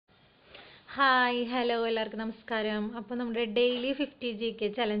Hi hello എല്ലാവർക്കും നമസ്കാരം. അപ്പോൾ നമ്മുടെ ഡെയിലി 50 GK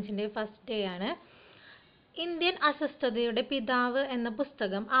ചലഞ്ചിൻ്റെ ഫസ്റ്റ് ഡേ ആണ്. ഇന്ത്യൻ അസ്വസ്ഥതയുടെ പിതാവ് എന്ന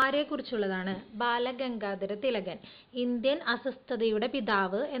പുസ്തകം ആരെക്കുറിച്ചുള്ളതാണ്? ബാലഗംഗാധര തിലകൻ. ഇന്ത്യൻ അസ്വസ്ഥതയുടെ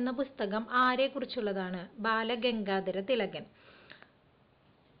പിതാവ് എന്ന പുസ്തകം ആരെക്കുറിച്ചുള്ളതാണ്? ബാലഗംഗാധര തിലകൻ.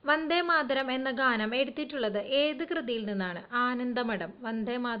 വന്ദേ മാതരം എന്ന ഗാനം എടുത്തിട്ടുള്ളത് ഏത് കൃതിയിൽ നിന്നാണ്? ആനന്ദമഠം.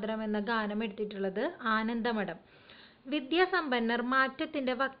 വന്ദേ മാതരം എന്ന ഗാനം എടുത്തിട്ടുള്ളത് ആനന്ദമഠം. വിദ്യാസമ്പന്നർ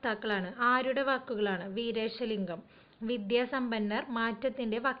മാറ്റത്തിന്റെ വക്താക്കളാണ്. ആരുടെ വാക്കുകളാണ്? വീരേശലിംഗം. വിദ്യാസമ്പന്നർ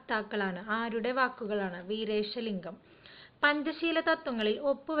മാറ്റത്തിന്റെ വക്താക്കളാണ്. ആരുടെ വാക്കുകളാണ്? വീരേശലിംഗം. പഞ്ചശീല തത്വങ്ങളിൽ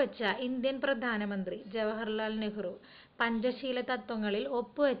ഒപ്പുവെച്ച ഇന്ത്യൻ പ്രധാനമന്ത്രി? ജവഹർലാൽ നെഹ്റു. പഞ്ചശീല തത്വങ്ങളിൽ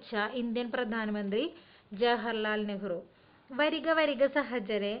ഒപ്പുവെച്ച ഇന്ത്യൻ പ്രധാനമന്ത്രി ജവഹർലാൽ നെഹ്റു. വരിക വരിക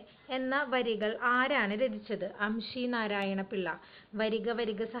സഹചരെ എന്ന വരികൾ ആരാണ് രചിച്ചത്? അംശി നാരായണ പിള്ള. വരിക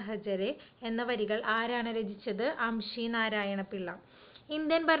വരിക സഹചരെ എന്ന വരികൾ ആരാണ് രചിച്ചത്? അംശി നാരായണ പിള്ള.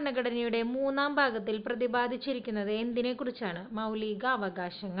 ഇന്ത്യൻ ഭരണഘടനയുടെ 3-ാം ഭാഗത്തിൽ പ്രതിപാദിച്ചിരിക്കുന്നത് എന്തിനെക്കുറിച്ചാണ്? മൗലിക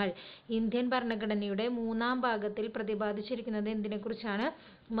അവകാശങ്ങൾ. ഇന്ത്യൻ ഭരണഘടനയുടെ 3-ാം ഭാഗത്തിൽ പ്രതിപാദിച്ചിരിക്കുന്നത് എന്തിനെക്കുറിച്ചാണ്?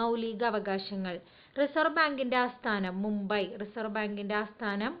 മൗലിക അവകാശങ്ങൾ. റിസർവ് ബാങ്കിന്റെ ആസ്ഥാനം മുംബൈ. റിസർവ് ബാങ്കിന്റെ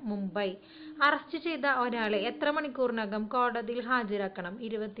ആസ്ഥാനം മുംബൈ. അറസ്റ്റ് ചെയ്ത ഒരാളെ എത്ര മണിക്കൂറിനകം കോടതിയിൽ ഹാജരാക്കണം?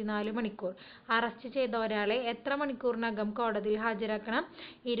 24 മണിക്കൂർ. അറസ്റ്റ് ചെയ്ത ഒരാളെ എത്ര മണിക്കൂറിനകം കോടതിയിൽ ഹാജരാക്കണം?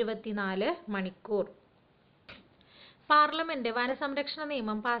 24 മണിക്കൂർ. പാർലമെന്റ് വനസംരക്ഷണ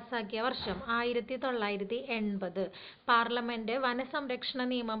നിയമം പാസാക്കിയ വർഷം? 1980. പാർലമെന്റ് വനസംരക്ഷണ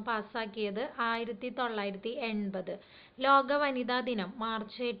നിയമം പാസാക്കിയത് 1980. ലോക വനിതാ ദിനം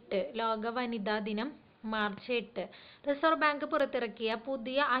മാർച്ച് 8. ലോക വനിതാ ദിനം മാർച്ച് 8. റിസർവ് ബാങ്ക് പുറത്തിറക്കിയ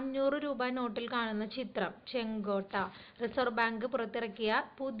പുതിയ 500 രൂപ നോട്ടിൽ കാണുന്ന ചിത്രം? ചെങ്കോട്ട. റിസർവ് ബാങ്ക് പുറത്തിറക്കിയ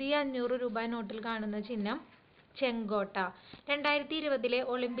പുതിയ 500 രൂപ നോട്ടിൽ കാണുന്ന ചിഹ്നം? ചെങ്കോട്ട. 2020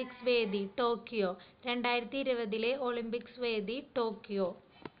 ഒളിമ്പിക്സ് വേദി? ടോക്കിയോ. 2020 ഒളിമ്പിക്സ് വേദി? ടോക്കിയോ.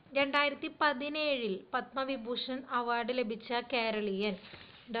 2017 പത്മവിഭൂഷൺ അവാർഡ് ലഭിച്ച കേരളീയൻ?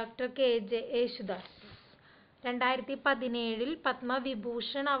 Doctor KJ Yesudas. 2017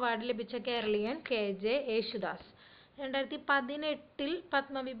 Padma Vibhushan award ലഭിച്ച കേരളീയൻ KJ യേശുദാസ്. 2018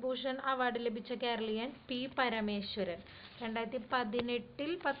 പത്മവിഭൂഷൺ അവാർഡ് ലഭിച്ച കേരളീയൻ P പരമേശ്വരൻ.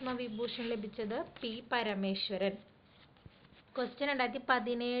 2018 പത്മവിഭൂഷൺ ലഭിച്ചത് P പരമേശ്വരൻ. ക്വസ്റ്റ്യൻ: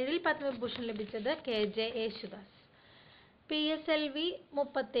 2017 പത്മവിഭൂഷൺ ലഭിച്ചത് KJ യേശുദാസ്. PSLV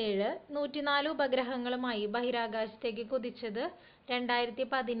 37 104 ഉപഗ്രഹങ്ങളുമായി ബഹിരാകാശത്തേക്ക് കുതിച്ചത്?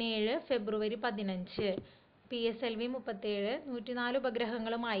 2017 ഫെബ്രുവരി 15. PSLV 37 104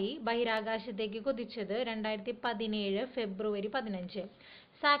 ഉപഗ്രഹങ്ങളുമായി ബഹിരാകാശത്തേക്ക് കുതിച്ചത് 2017 ഫെബ്രുവരി 15.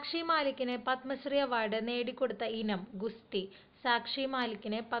 സാക്ഷി മാലിക്കിന് പത്മശ്രീ അവാർഡ് നേടിക്കൊടുത്ത ഇനം? ഗുസ്തി. സാക്ഷി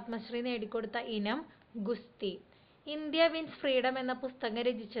മാലിക്കിന് പത്മശ്രീ നേടിക്കൊടുത്ത ഇനം? ഗുസ്തി. ഇന്ത്യ വിൻസ് ഫ്രീഡം എന്ന പുസ്തകം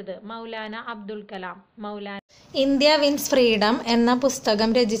രചിച്ചത്? Maulana Abdul Kalam. India wins freedom എന്ന പുസ്തകം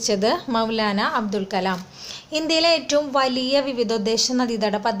രചിച്ചത് മൗലാന അബ്ദുൽ കലാം. ഇന്ത്യയിലെ ഏറ്റവും വലിയ വിവിധോദ്ദേശ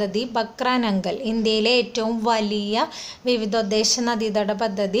നദീതട പദ്ധതി? ബക്രാനങ്കൽ. ഇന്ത്യയിലെ ഏറ്റവും വലിയ വിവിധോദ്ദേശ നദീതട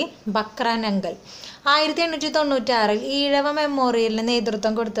പദ്ധതി? ബക്രാനങ്കൽ. 1896 ഈഴവ മെമ്മോറിയലിന്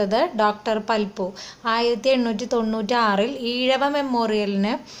നേതൃത്വം കൊടുത്തത്? ഡോക്ടർ പൽപു. 1896 ഈഴവ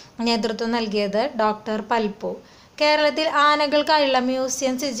മെമ്മോറിയലിന് നേതൃത്വം നൽകിയത്? ഡോക്ടർ പൽപു. കേരളത്തിൽ ആനകൾക്കായുള്ള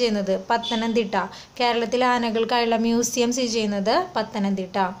മ്യൂസിയം സ്ഥിതി ചെയ്യുന്നത്? പത്തനംതിട്ട. കേരളത്തിൽ ആനകൾക്കായുള്ള മ്യൂസിയം സ്ഥിതി ചെയ്യുന്നത്?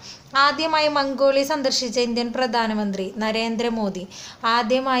 പത്തനംതിട്ട. ആദ്യമായി മംഗോളിയ സന്ദർശിച്ച ഇന്ത്യൻ പ്രധാനമന്ത്രി? നരേന്ദ്രമോദി.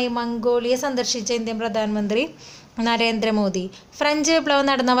 ആദ്യമായി മംഗോളിയ സന്ദർശിച്ച ഇന്ത്യൻ പ്രധാനമന്ത്രി? നരേന്ദ്രമോദി. ഫ്രഞ്ച് വിപ്ലവം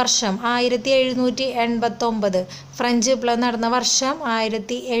നടന്ന വർഷം? 1789. ഫ്രഞ്ച് വിപ്ലവം നടന്ന വർഷം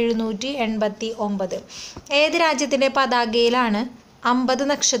 1789. ഏത് രാജ്യത്തിൻ്റെ പതാകയിലാണ് 50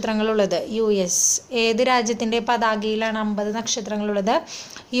 നക്ഷത്രങ്ങളുള്ളത്? US. ഏത് രാജ്യത്തിൻ്റെ പതാകയിലാണ് 50 നക്ഷത്രങ്ങളുള്ളത്?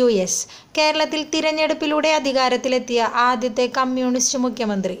 US. കേരളത്തിൽ തിരഞ്ഞെടുപ്പിലൂടെ അധികാരത്തിലെത്തിയ ആദ്യത്തെ കമ്മ്യൂണിസ്റ്റ്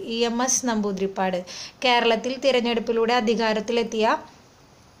മുഖ്യമന്ത്രി? EMS നമ്പൂതിരിപ്പാട്. കേരളത്തിൽ തിരഞ്ഞെടുപ്പിലൂടെ അധികാരത്തിലെത്തിയ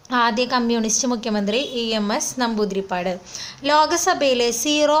ആദ്യ കമ്മ്യൂണിസ്റ്റ് മുഖ്യമന്ത്രി EMS നമ്പൂതിരിപ്പാട്. ലോകസഭയിലെ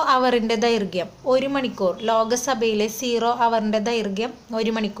 0 അവറിൻ്റെ ദൈർഘ്യം? 1 മണിക്കൂർ. ലോകസഭയിലെ 0 അവറിൻ്റെ ദൈർഘ്യം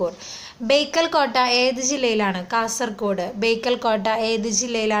 1 മണിക്കൂർ. ബേക്കൽ കോട്ട ഏത് ജില്ലയിലാണ്? കാസർഗോഡ്. ബേക്കൽ കോട്ട ഏത്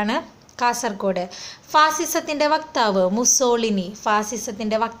ജില്ലയിലാണ്? കാസർഗോഡ്. ഫാസിസത്തിൻ്റെ വക്താവ്? മുസോളിനി.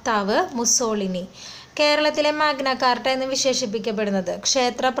 ഫാസിസത്തിൻ്റെ വക്താവ്? മുസോളിനി. കേരളത്തിലെ മാഗ്ന കാർട്ട എന്ന് വിശേഷിപ്പിക്കപ്പെടുന്നത്?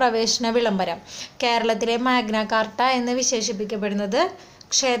 ക്ഷേത്ര പ്രവേശന വിളംബരം. കേരളത്തിലെ മാഗ്ന കാർട്ട എന്ന് വിശേഷിപ്പിക്കപ്പെടുന്നത്?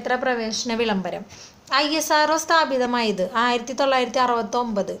 ക്ഷേത്ര പ്രവേശന വിളംബരം. ISRO സ്ഥാപിതമായത്?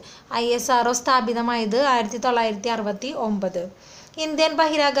 1969. ISRO സ്ഥാപിതമായത് 1969. ഇന്ത്യൻ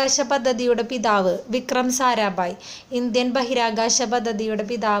ബഹിരാകാശ പദ്ധതിയുടെ പിതാവ്? വിക്രം സാരാഭായ്. ഇന്ത്യൻ ബഹിരാകാശ പദ്ധതിയുടെ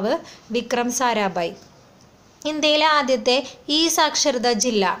പിതാവ്? വിക്രം സാരാഭായ്. ഇന്ത്യയിലെ ആദ്യത്തെ സാക്ഷരതാ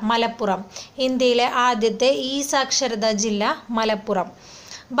ജില്ല? മലപ്പുറം. ഇന്ത്യയിലെ ആദ്യത്തെ സാക്ഷരതാ ജില്ല? മലപ്പുറം.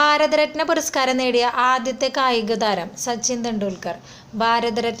 ഭാരതരത്ന പുരസ്കാരം നേടിയ ആദ്യത്തെ കായിക താരം സച്ചിൻ തെണ്ടുൽക്കർ.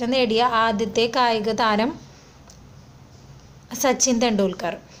 ഭാരതരത്ന നേടിയ ആദ്യത്തെ കായിക താരം സച്ചിൻ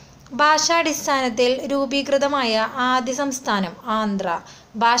തെണ്ടുൽക്കർ. ഭാഷാടിസ്ഥാനത്തിൽ രൂപീകൃതമായ ആദ്യ സംസ്ഥാനം ആന്ധ്ര.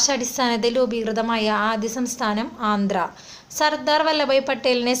 ഭാഷാടിസ്ഥാനത്തിൽ രൂപീകൃതമായ ആദ്യ സംസ്ഥാനം ആന്ധ്ര. സർദാർ വല്ലഭായ്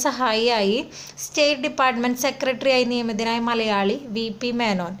പട്ടേലിനെ സഹായിയായി സ്റ്റേറ്റ് ഡിപ്പാർട്ട്മെന്റ് സെക്രട്ടറിയായി നിയമിതനായ മലയാളി വി.പി.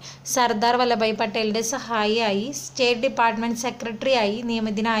 മേനോൻ. സർദാർ വല്ലഭായ് പട്ടേലിന്റെ സഹായിയായി സ്റ്റേറ്റ് ഡിപ്പാർട്ട്മെന്റ് സെക്രട്ടറിയായി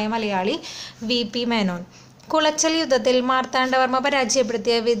നിയമിതനായ മലയാളി വി.പി. മേനോൻ. കുളച്ചൽ യുദ്ധത്തിൽ മാർത്താണ്ഡവർമ്മ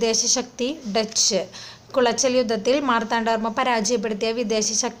പരാജയപ്പെടുത്തിയ വിദേശ ശക്തി ഡച്ച്. കുളച്ചൽ യുദ്ധത്തിൽ മാർത്താണ്ഡവർമ്മ പരാജയപ്പെടുത്തിയ വിദേശ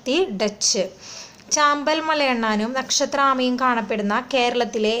ശക്തി ഡച്ച്. ചാമ്പൽ മലയണ്ണാനും നക്ഷത്രാമയും കാണപ്പെടുന്ന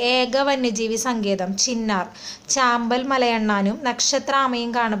കേരളത്തിലെ ഏക വന്യജീവി സങ്കേതം ചിന്നാർ. ചാമ്പൽ മലയണ്ണാനും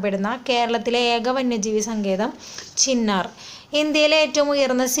നക്ഷത്രാമയും കാണപ്പെടുന്ന കേരളത്തിലെ ഏക വന്യജീവി സങ്കേതം ചിന്നാർ. ഇന്ത്യയിലെ ഏറ്റവും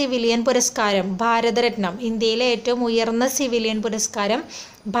ഉയർന്ന സിവിലിയൻ പുരസ്കാരം ഭാരതരത്നം. ഇന്ത്യയിലെ ഏറ്റവും ഉയർന്ന സിവിലിയൻ പുരസ്കാരം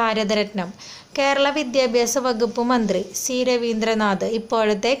ഭാരതരത്നം. കേരള വിദ്യാഭ്യാസ വകുപ്പ് മന്ത്രി സി രവീന്ദ്രനാഥ്.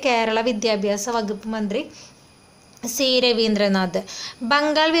 ഇപ്പോഴത്തെ കേരള വിദ്യാഭ്യാസ വകുപ്പ് മന്ത്രി സി രവീന്ദ്രനാഥ്.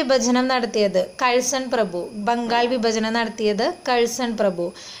 ബംഗാൾ വിഭജനം നടത്തിയത് കഴ്സൺ പ്രഭു. ബംഗാൾ വിഭജനം നടത്തിയത് കഴ്സൺ പ്രഭു.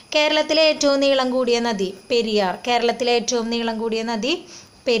 കേരളത്തിലെ ഏറ്റവും നീളം കൂടിയ നദി പെരിയാർ. കേരളത്തിലെ ഏറ്റവും നീളം കൂടിയ നദി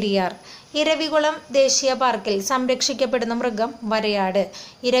പെരിയാർ. ഇരവികുളം ദേശീയ പാർക്കിൽ സംരക്ഷിക്കപ്പെടുന്ന മൃഗം വരയാട്.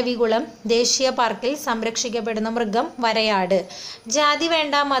 ഇരവികുളം ദേശീയ പാർക്കിൽ സംരക്ഷിക്കപ്പെടുന്ന മൃഗം വരയാട്. ജാതി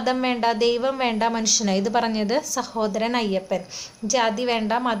വേണ്ട, മതം വേണ്ട, ദൈവം വേണ്ട മനുഷ്യന്. ഇത് പറഞ്ഞത് സഹോദരൻ അയ്യപ്പൻ. ജാതി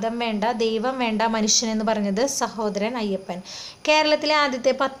വേണ്ട, മതം വേണ്ട, ദൈവം വേണ്ട മനുഷ്യൻ എന്ന് പറഞ്ഞത് സഹോദരൻ അയ്യപ്പൻ. കേരളത്തിലെ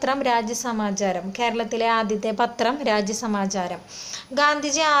ആദ്യത്തെ പത്രം രാജ്യസമാചാരം. കേരളത്തിലെ ആദ്യത്തെ പത്രം രാജ്യസമാചാരം.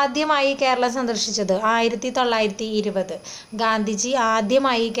 ഗാന്ധിജി ആദ്യമായി കേരളം സന്ദർശിച്ചത് 1920. ഗാന്ധിജി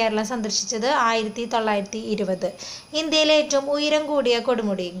ആദ്യമായി കേരളം സന്ദർശിച്ചത് 1920. ഇന്ത്യയിലെ ഏറ്റവും ഉയരം കൂടിയ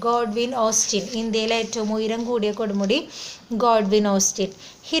കൊടുമുടി ഗോഡ്വിൻ ഓസ്റ്റിൻ. ഇന്ത്യയിലെ ഏറ്റവും ഉയരം കൂടിയ കൊടുമുടി ഗോഡ്വിൻ ഓസ്റ്റിൻ.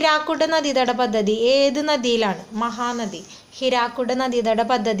 ഹിരാക്കുഡ് നദീതട പദ്ധതി ഏത് നദിയിലാണ്? മഹാനദി. ഹിരാക്കുഡ് നദീതട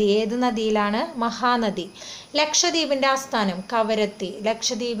പദ്ധതി ഏത് നദിയിലാണ്? മഹാനദി. ലക്ഷദ്വീപിന്റെ ആസ്ഥാനം കവരത്തി.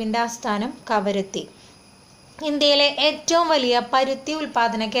 ലക്ഷദ്വീപിന്റെ ആസ്ഥാനം കവരത്തി. ഇന്ത്യയിലെ ഏറ്റവും വലിയ പരുത്തി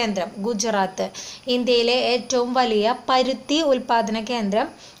ഉൽപാദന കേന്ദ്രം ഗുജറാത്ത്. ഇന്ത്യയിലെ ഏറ്റവും വലിയ പരുത്തി ഉൽപാദന കേന്ദ്രം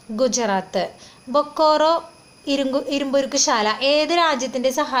ഗുജറാത്ത്. ബൊക്കോറോ ഇരുമ്പുരുക്കുശാല ഏത് രാജ്യത്തിൻ്റെ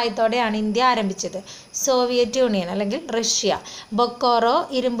സഹായത്തോടെയാണ് ഇന്ത്യ ആരംഭിച്ചത്? സോവിയറ്റ് യൂണിയൻ അല്ലെങ്കിൽ റഷ്യ. ബൊക്കോറോ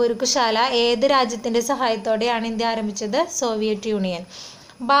ഇരുമ്പുരുക്കുശാല ഏത് രാജ്യത്തിൻ്റെ സഹായത്തോടെയാണ് ഇന്ത്യ ആരംഭിച്ചത്? Soviet union.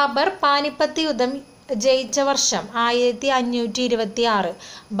 ബാബർ പാനിപ്പത്ത് യുദ്ധം ജയിച്ച വർഷം 1526.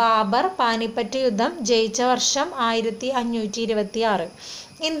 ബാബർ പാനിപ്പറ്റ് യുദ്ധം ജയിച്ച വർഷം 1526.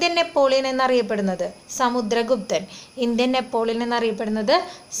 ഇന്ത്യൻ നെപ്പോളിയൻ എന്നറിയപ്പെടുന്നത് സമുദ്രഗുപ്തൻ. ഇന്ത്യൻ നെപ്പോളിയൻ എന്നറിയപ്പെടുന്നത്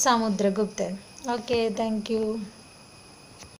സമുദ്രഗുപ്തൻ. Okay, thank you.